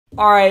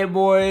Alright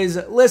boys,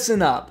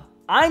 listen up.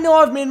 I know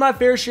I've made my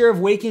fair share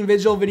of Waking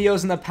Vigil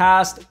videos in the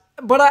past,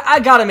 but I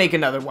gotta make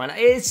another one.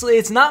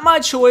 It's not my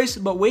choice,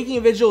 but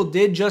Waking Vigil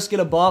did just get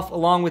a buff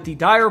along with the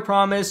Dire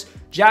Promise,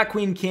 Jack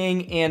Queen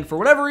King, and for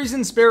whatever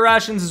reason, Spare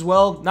Rations as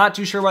well. Not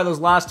too sure why those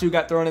last two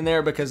got thrown in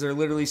there because they're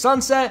literally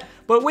sunset,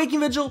 but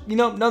Waking Vigil, you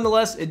know,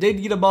 nonetheless, it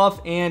did get a buff,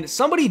 and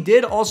somebody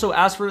did also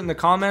ask for it in the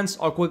comments.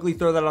 I'll quickly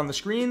throw that on the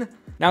screen.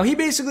 Now, he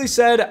basically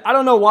said, I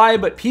don't know why,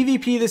 but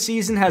PvP this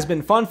season has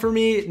been fun for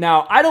me.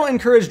 Now, I don't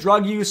encourage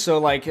drug use, so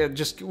like,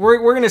 we're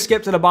going to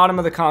skip to the bottom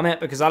of the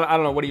comment because I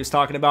don't know what he was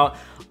talking about.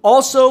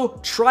 Also,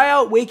 try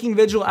out Waking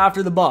Vigil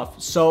after the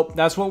buff, so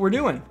that's what we're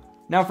doing.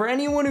 Now, for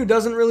anyone who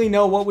doesn't really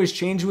know what was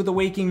changed with the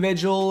Waking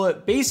Vigil,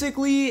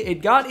 basically,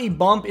 it got a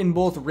bump in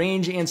both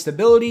range and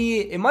stability.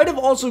 It might have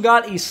also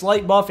got a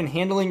slight buff in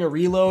handling a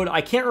reload.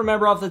 I can't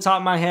remember off the top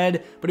of my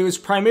head, but it was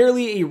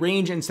primarily a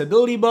range and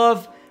stability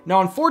buff.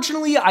 Now,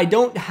 unfortunately, I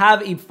don't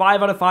have a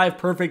 5 out of 5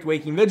 perfect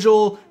Waking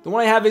Vigil. The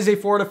one I have is a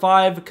 4 out of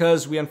 5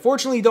 because we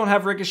unfortunately don't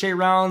have ricochet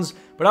rounds.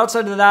 But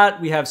outside of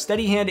that, we have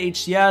steady hand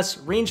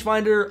HCS,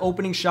 rangefinder,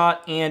 opening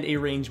shot, and a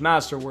range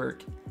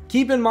masterwork.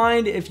 Keep in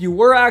mind, if you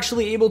were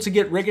actually able to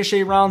get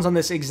ricochet rounds on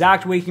this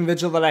exact Waking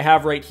Vigil that I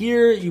have right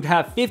here, you'd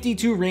have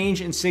 52 range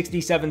and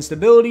 67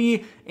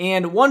 stability,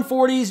 and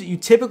 140s, you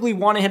typically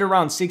want to hit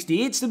around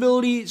 68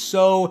 stability,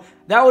 so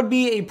that would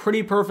be a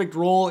pretty perfect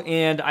roll,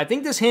 and I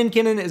think this hand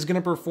cannon is going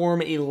to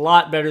perform a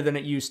lot better than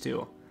it used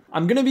to.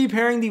 I'm going to be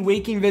pairing the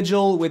Waking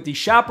Vigil with the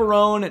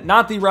Chaperone,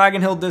 not the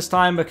Ragnhild this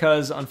time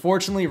because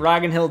unfortunately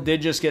Ragnhild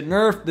did just get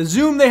nerfed. The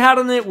zoom they had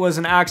on it was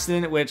an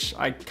accident, which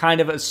I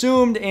kind of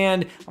assumed,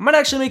 and I might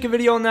actually make a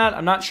video on that.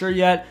 I'm not sure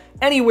yet.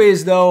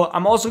 Anyways though,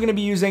 I'm also going to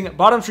be using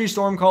Bottom Tree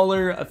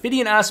Stormcaller,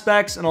 Ophidian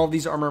Aspects, and all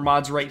these armor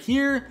mods right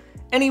here.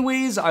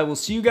 Anyways, I will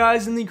see you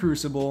guys in the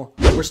Crucible.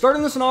 We're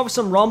starting this one off with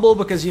some Rumble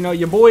because, you know,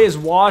 your boy is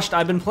washed.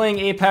 I've been playing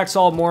Apex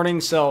all morning,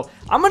 so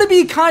I'm going to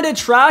be kind of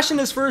trash in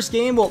this first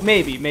game. Well,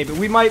 maybe.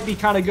 We might be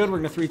kind of good. We're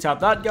going to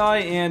 3-tap that guy,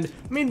 and,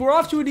 I mean, we're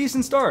off to a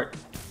decent start.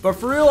 But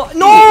for real,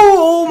 no!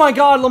 Oh my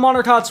god,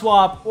 Lamonarch hot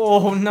swap.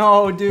 Oh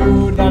no,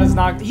 dude, that is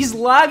not... He's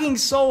lagging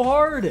so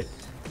hard.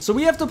 So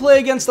we have to play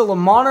against the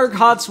Lamonarch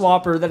hot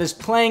swapper that is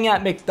playing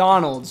at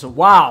McDonald's.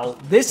 Wow,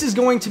 this is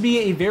going to be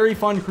a very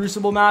fun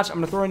Crucible match. I'm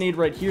going to throw a nade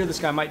right here. This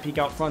guy might peek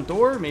out front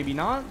door, maybe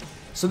not.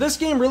 So this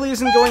game really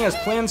isn't going as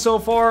planned so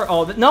far.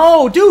 Oh,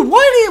 no, dude,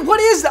 what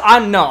is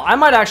that? No, I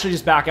might actually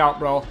just back out,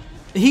 bro.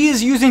 He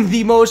is using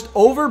the most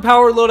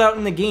overpowered loadout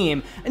in the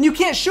game, and you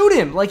can't shoot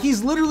him. Like,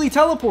 he's literally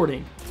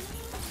teleporting.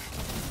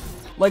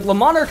 Like,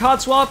 Lamonarch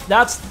hot swap,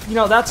 that's, you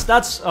know,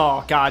 that's,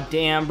 oh, god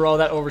damn, bro,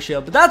 that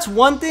overshield. But that's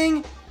one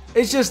thing.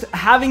 It's just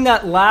having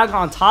that lag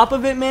on top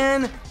of it,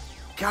 man.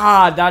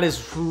 God, that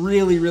is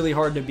really, really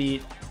hard to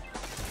beat.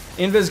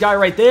 Invis guy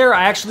right there.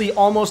 I actually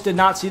almost did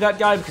not see that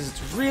guy because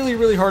it's really,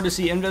 really hard to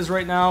see Invis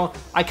right now.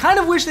 I kind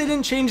of wish they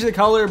didn't change the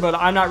color, but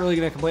I'm not really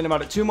going to complain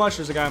about it too much.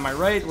 There's a guy on my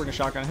right. We're going to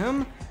shotgun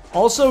him.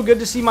 Also, good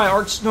to see my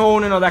arcs.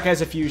 No, that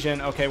guy's a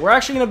fusion. Okay, we're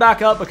actually going to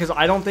back up because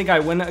I don't think I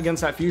win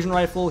against that fusion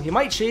rifle. He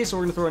might chase, so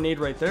we're going to throw a nade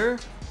right there.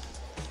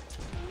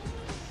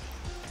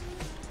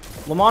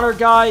 Lamonarch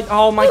guy,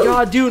 oh my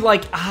god, dude,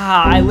 like,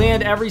 I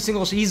land every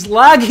single... He's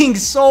lagging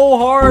so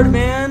hard,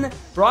 man.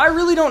 Bro, I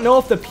really don't know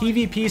if the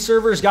PvP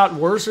servers got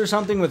worse or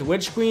something with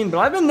Witch Queen, but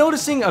I've been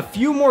noticing a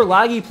few more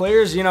laggy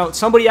players. You know,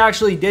 somebody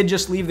actually did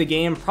just leave the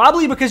game,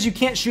 probably because you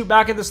can't shoot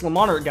back at this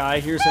Lamonarch guy.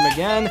 Here's him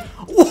again.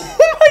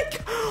 Oh my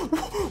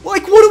god.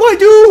 Like, what do I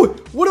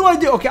do? What do I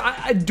do?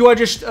 Okay, do I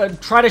just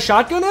try to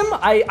shotgun him?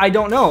 I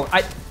don't know.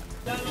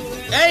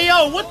 Hey,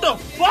 yo, what the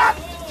fuck?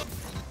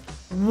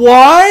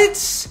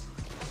 What?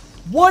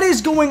 What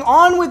is going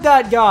on with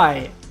that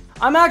guy?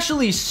 I'm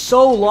actually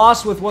so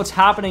lost with what's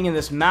happening in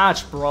this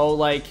match, bro.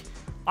 Like,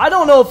 I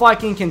don't know if I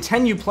can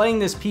continue playing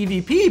this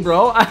PvP,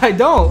 bro. I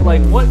don't.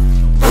 Like, what?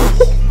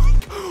 Oh my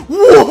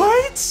god.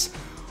 What?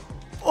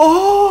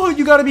 Oh,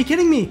 you gotta be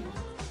kidding me.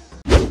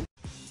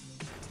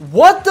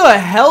 What the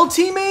hell,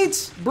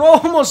 teammates? Bro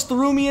almost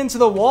threw me into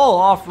the wall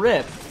off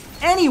rip.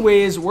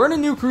 Anyways, we're in a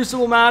new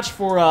Crucible match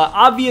for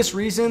obvious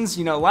reasons.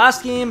 You know,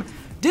 last game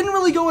didn't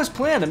really go as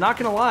planned, I'm not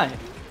gonna lie.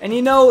 And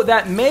you know,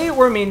 that may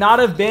or may not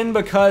have been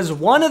because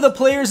one of the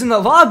players in the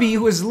lobby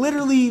was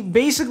literally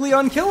basically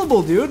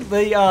unkillable, dude.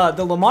 The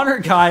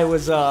Lamonarch guy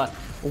was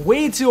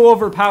way too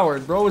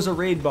overpowered. Bro was a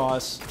raid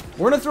boss.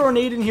 We're gonna throw a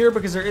nade in here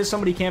because there is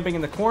somebody camping in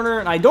the corner.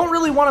 And I don't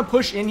really want to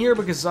push in here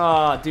because, dude,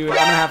 I'm gonna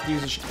have to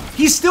use a...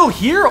 He's still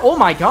here? Oh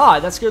my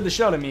god, that scared the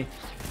shit out of me.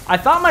 I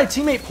thought my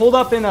teammate pulled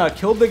up and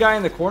killed the guy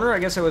in the corner. I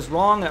guess I was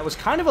wrong. That was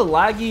kind of a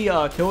laggy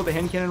kill with the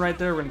hand cannon right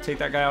there. We're going to take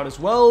that guy out as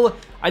well.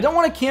 I don't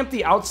want to camp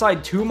the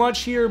outside too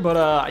much here, but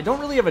I don't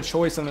really have a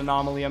choice on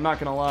Anomaly. I'm not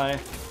going to lie.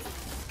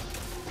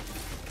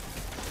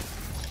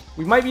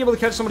 We might be able to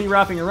catch somebody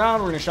wrapping around.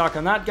 We're going to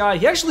shotgun that guy.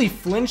 He actually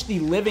flinched the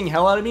living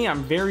hell out of me.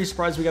 I'm very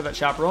surprised we got that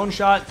chaperone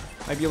shot.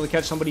 Might be able to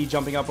catch somebody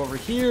jumping up over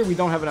here. We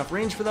don't have enough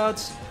range for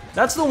that.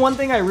 That's the one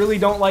thing I really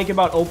don't like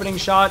about opening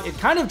shot. It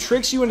kind of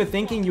tricks you into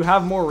thinking you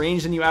have more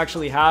range than you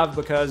actually have,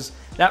 because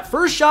that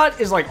first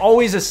shot is like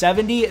always a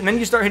 70, and then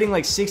you start hitting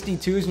like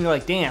 62s and you're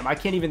like, damn, I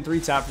can't even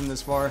 3-tap from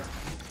this far.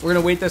 We're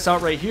going to wait this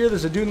out right here.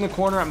 There's a dude in the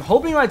corner. I'm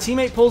hoping my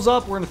teammate pulls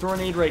up. We're going to throw a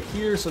nade right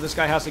here, so this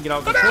guy has to get out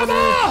of the corner.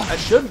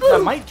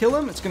 That might kill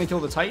him. It's going to kill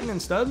the Titan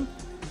instead.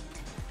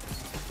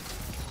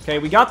 Okay,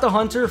 we got the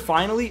Hunter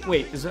finally.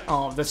 Wait, is it?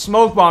 Oh, the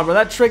smoke bomb, bro.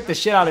 That tricked the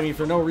shit out of me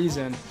for no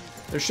reason.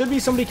 There should be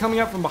somebody coming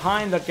up from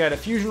behind. That guy had a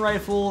fusion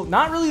rifle.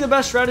 Not really the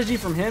best strategy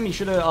from him. He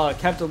should have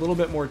kept a little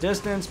bit more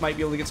distance. Might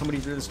be able to get somebody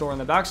through the store on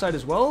the backside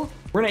as well.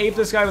 We're going to ape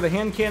this guy with a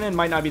hand cannon.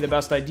 Might not be the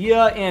best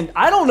idea. And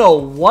I don't know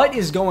what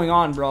is going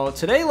on, bro.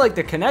 Today, like,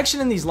 the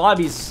connection in these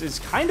lobbies is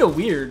kind of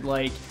weird.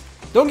 Like,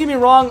 don't get me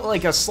wrong.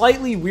 Like, a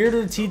slightly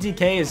weirder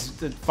TTK is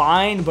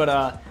fine.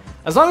 But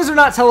as long as they're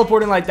not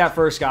teleporting like that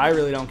first guy, I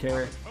really don't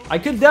care. I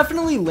could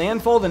definitely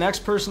landfall the next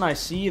person I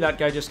see. That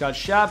guy just got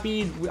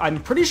shappied.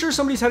 I'm pretty sure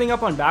somebody's heading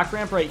up on back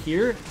ramp right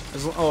here.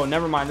 Oh,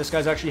 never mind. This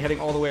guy's actually heading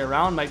all the way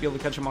around. Might be able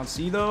to catch him on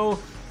C, though.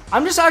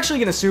 I'm just actually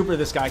going to super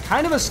this guy.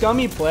 Kind of a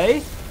scummy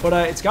play, but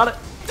it's got to...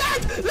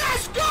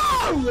 Let's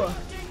go!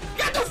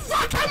 Get the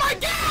fuck out of my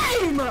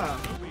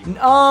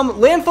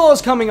game! Landfall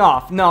is coming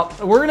off. No,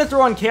 we're going to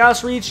throw on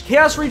Chaos Reach.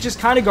 Chaos Reach is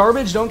kind of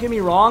garbage, don't get me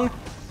wrong.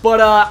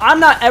 But I'm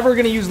not ever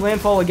going to use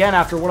Landfall again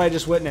after what I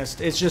just witnessed.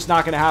 It's just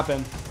not going to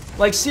happen.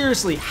 Like,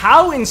 seriously,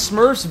 how in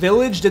Smurf's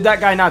Village did that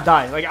guy not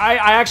die? Like, I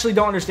actually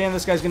don't understand.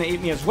 This guy's going to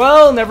ape me as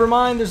well. Never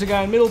mind. There's a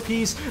guy in middle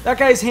piece. That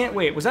guy's hand...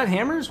 Wait, was that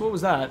Hammers? What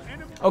was that?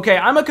 Okay,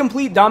 I'm a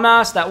complete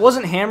dumbass. That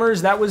wasn't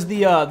Hammers. That was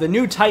the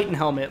new Titan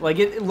helmet. Like,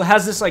 it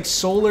has this, like,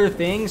 solar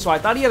thing. So I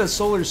thought he had a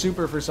solar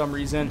super for some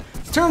reason.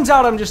 Turns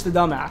out I'm just a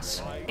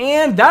dumbass.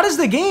 And that is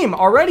the game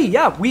already.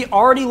 Yeah, we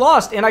already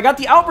lost. And I got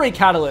the Outbreak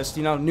Catalyst.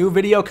 You know, new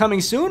video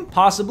coming soon?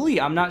 Possibly.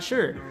 I'm not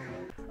sure.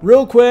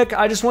 Real quick,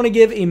 I just want to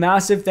give a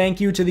massive thank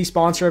you to the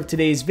sponsor of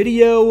today's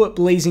video,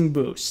 Blazing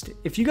Boost.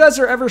 If you guys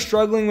are ever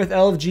struggling with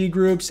LFG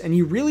groups and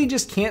you really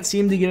just can't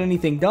seem to get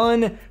anything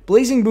done,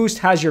 Blazing Boost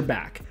has your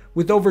back.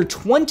 With over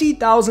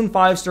 20,000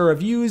 5-star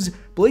reviews,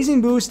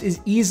 Blazing Boost is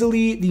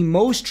easily the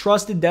most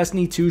trusted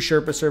Destiny 2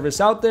 Sherpa service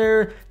out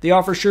there. They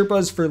offer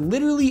Sherpas for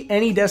literally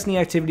any Destiny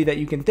activity that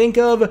you can think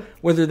of,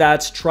 whether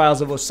that's Trials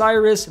of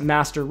Osiris,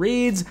 Master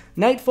Raids,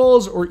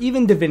 Nightfalls, or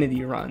even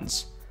Divinity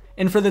runs.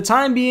 And for the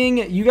time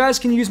being, you guys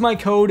can use my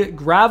code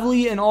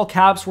GRAVELY in all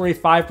caps for a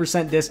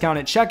 5% discount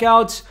at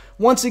checkout.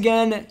 Once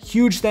again,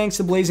 huge thanks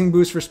to Blazing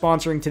Boost for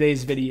sponsoring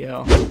today's video.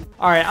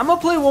 Alright, I'm gonna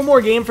play one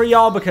more game for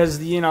y'all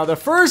because, you know, the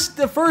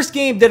first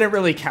game didn't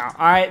really count.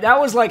 Alright, that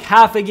was like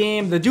half a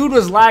game. The dude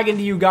was lagging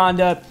to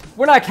Uganda.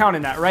 We're not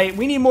counting that, right?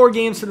 We need more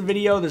games for the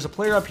video. There's a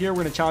player up here.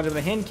 We're gonna challenge him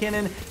with a hand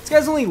cannon. This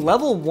guy's only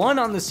level 1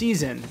 on the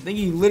season. I think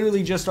he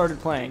literally just started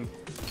playing.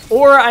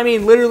 Or, I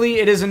mean, literally,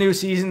 it is a new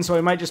season, so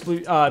he might just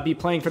be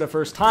playing for the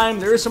first time.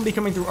 There is somebody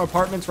coming through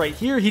apartments right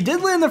here. He did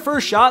land the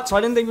first shot, so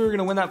I didn't think we were going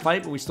to win that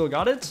fight, but we still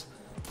got it.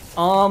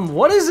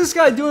 What is this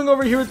guy doing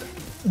over here?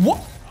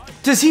 What?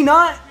 Does he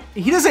not?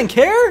 He doesn't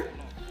care?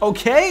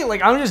 Okay,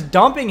 like, I'm just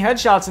dumping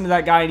headshots into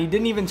that guy, and he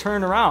didn't even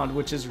turn around,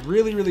 which is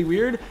really, really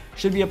weird.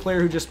 Should be a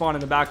player who just spawned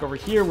in the back over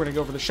here. We're going to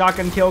go for the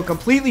shotgun kill,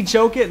 completely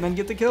choke it, and then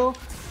get the kill.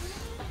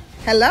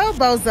 Hello,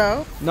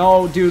 bozo.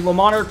 No, dude,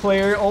 Lamonarch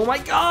player. Oh my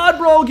god,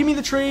 bro. Give me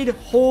the trade.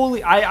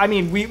 Holy... I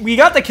mean, we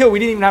got the kill. We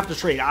didn't even have to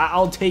trade.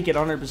 I'll take it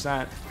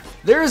 100%.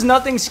 There is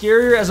nothing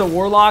scarier as a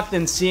Warlock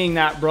than seeing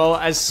that, bro.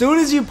 As soon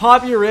as you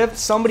pop your rift,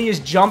 somebody is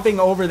jumping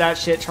over that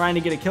shit trying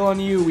to get a kill on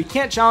you. We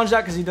can't challenge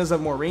that because he does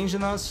have more range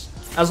than us.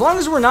 As long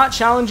as we're not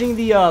challenging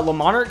the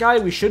Lamonarch guy,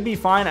 we should be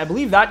fine. I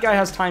believe that guy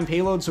has time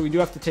payload, so we do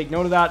have to take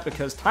note of that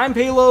because time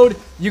payload,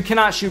 you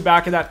cannot shoot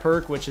back at that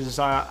perk, which is,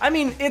 I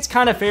mean, it's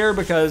kind of fair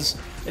because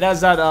it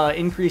has that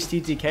increased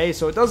TTK,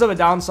 so it does have a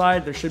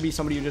downside. There should be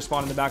somebody who just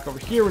spawned in the back over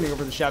here. We're going to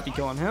go for the Shappy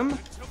kill on him.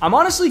 I'm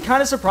honestly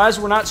kind of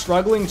surprised we're not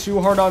struggling too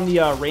hard on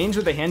the range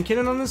with the hand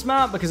cannon on this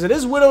map because it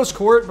is Widow's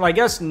Court, but I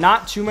guess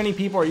not too many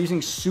people are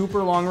using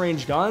super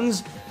long-range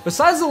guns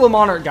besides the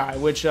Lamonarch guy,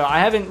 which I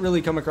haven't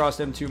really come across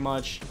him too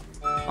much.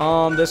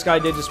 This guy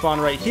did just spawn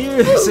right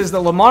here. This is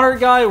the Lamonarch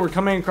guy. We're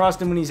coming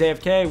across him when he's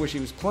AFK. I wish he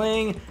was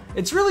playing.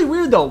 It's really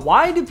weird though.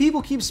 Why do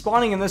people keep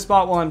spawning in this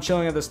spot while I'm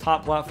chilling at this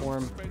top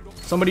platform?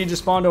 Somebody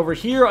just spawned over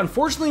here.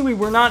 Unfortunately, we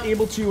were not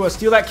able to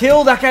steal that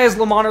kill. That guy is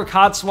Lamonarch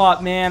hot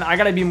swap, man. I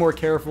gotta be more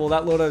careful.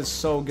 That Loda is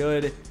so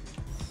good.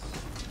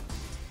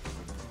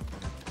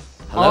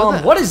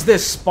 What is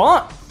this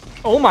spawn?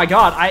 Oh my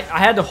god. I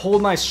had to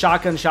hold my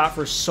shotgun shot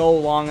for so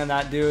long on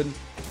that dude.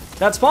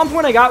 That spawn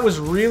point I got was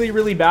really,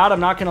 really bad. I'm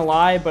not going to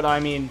lie, but I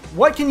mean,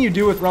 what can you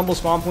do with Rumble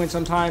spawn point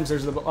sometimes?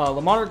 There's the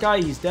Lamonarch guy.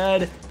 He's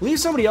dead. I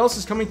believe somebody else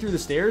is coming through the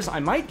stairs. I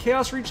might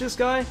Chaos Reach this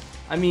guy.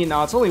 I mean,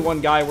 no, it's only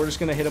one guy. We're just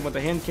going to hit him with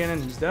a hand cannon.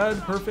 He's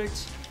dead.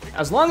 Perfect.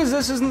 As long as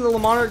this isn't the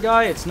Lamonarch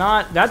guy, it's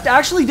not. That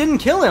actually didn't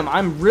kill him.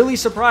 I'm really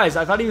surprised.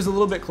 I thought he was a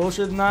little bit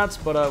closer than that,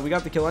 but we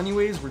got the kill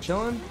anyways. We're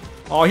chilling.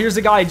 Oh, here's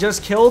the guy I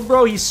just killed,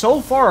 bro. He's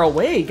so far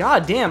away.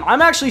 God damn. I'm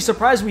actually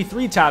surprised we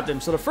 3-tapped him.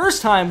 So the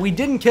first time, we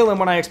didn't kill him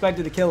when I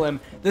expected to kill him.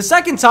 The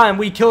second time,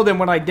 we killed him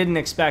when I didn't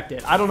expect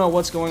it. I don't know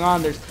what's going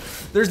on.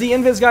 There's the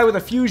Invis guy with a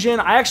fusion.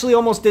 I actually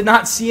almost did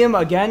not see him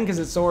again because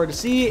it's so hard to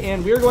see.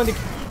 And we're going to...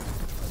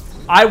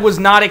 I was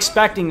not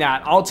expecting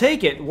that. I'll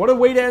take it. What a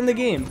way to end the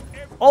game.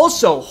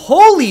 Also,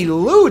 holy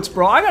loot,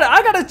 bro.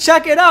 I gotta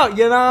check it out.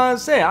 You know what I'm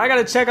saying? I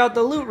gotta check out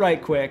the loot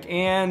right quick.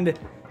 And,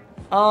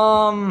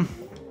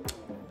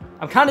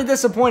 I'm kind of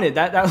disappointed.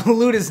 That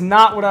loot is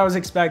not what I was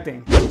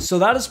expecting. So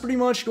that is pretty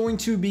much going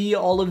to be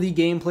all of the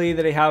gameplay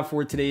that I have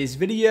for today's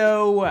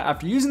video.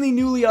 After using the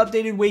newly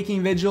updated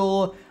Waking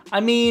Vigil, I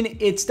mean,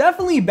 it's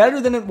definitely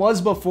better than it was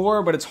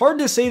before, but it's hard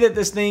to say that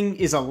this thing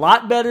is a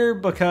lot better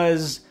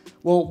because,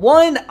 well,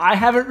 one, I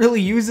haven't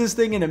really used this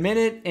thing in a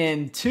minute,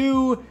 and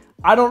two,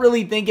 I don't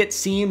really think it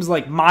seems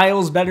like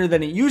miles better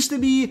than it used to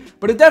be,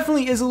 but it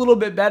definitely is a little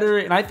bit better,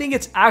 and I think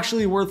it's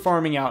actually worth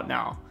farming out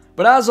now.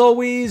 But as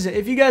always,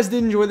 if you guys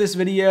did enjoy this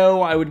video,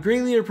 I would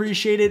greatly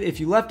appreciate it if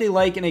you left a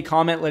like and a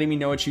comment letting me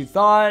know what you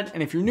thought.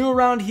 And if you're new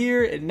around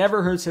here, it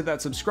never hurts to hit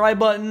that subscribe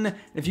button. And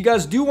if you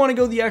guys do want to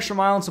go the extra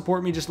mile and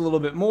support me just a little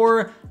bit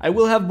more, I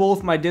will have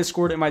both my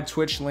Discord and my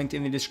Twitch linked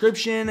in the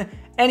description.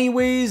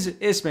 Anyways,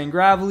 it's been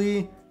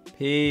Gravely.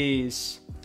 Peace.